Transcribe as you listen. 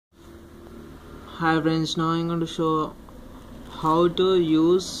Hi friends, now I'm going to show how to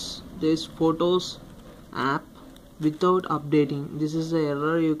use this Photos app without updating. This is the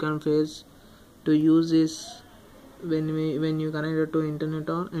error you can face to use this when you connect it to internet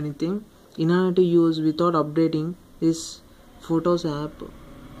or anything. In order to use without updating this Photos app,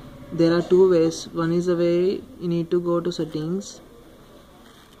 there are two ways. One is the way you need to go to settings.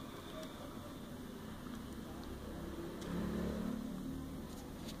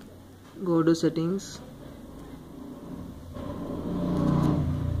 Go to settings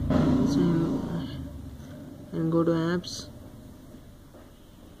and go to apps.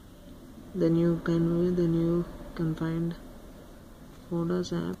 Then you can find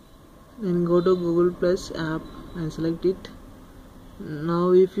Photos app. Then go to Google Plus app and select it.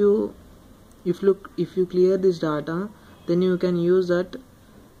 Now if you clear this data, then you can use that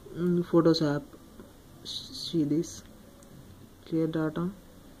Photos app. See this, clear data.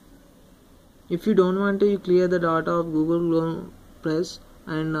 If you don't want to, you clear the data of Google Plus,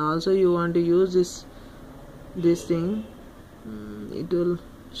 and also you want to use this thing, it will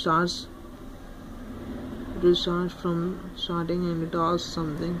start from starting, and it asks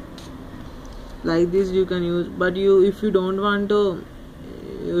something like this. You can use, but if you don't want to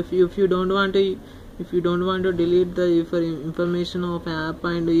delete the information of app,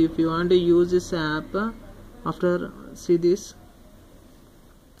 and if you want to use this app after, see this,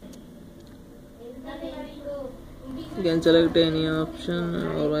 you can select any option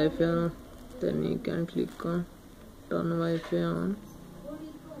or Wi-Fi, then you can click on turn Wi-Fi on.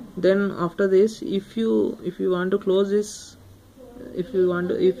 Then after this, if you want to close this, if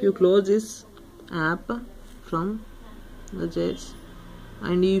you close this app from the chats,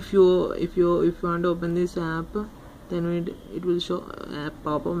 and if you want to open this app, then it will show a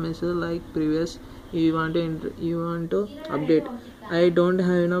pop-up message like previous. You want to update. I don't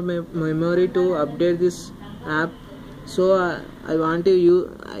have enough memory to update this app, so I want to use.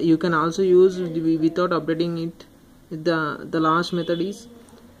 You can also use without updating it. The last method is,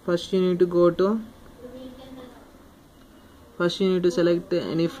 first you need to select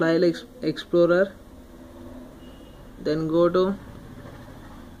any file explorer, then go to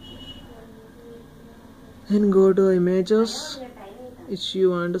images which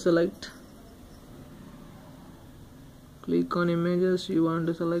you want to select. Click on images you want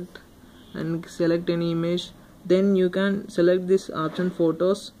to select and select any image. Then you can select this option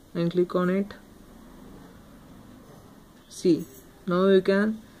Photos and click on it. See, now you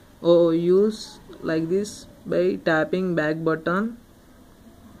can use like this by tapping back button.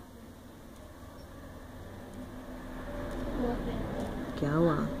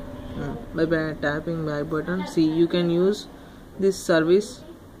 By tapping back button. See, you can use this service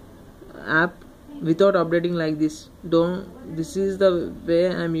app without updating like this. This is the way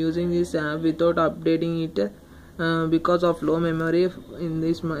I'm using this app without updating it, because of low memory in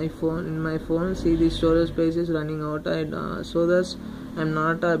my phone. See, the storage space is running out, so thus I'm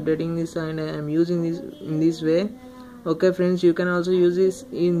not updating this, and I'm using this in this way. Okay friends, you can also use this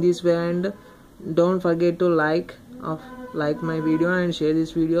in this way, and don't forget to like my video and share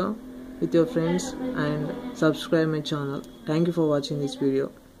this video with your friends and subscribe my channel. Thank you for watching this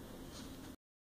video.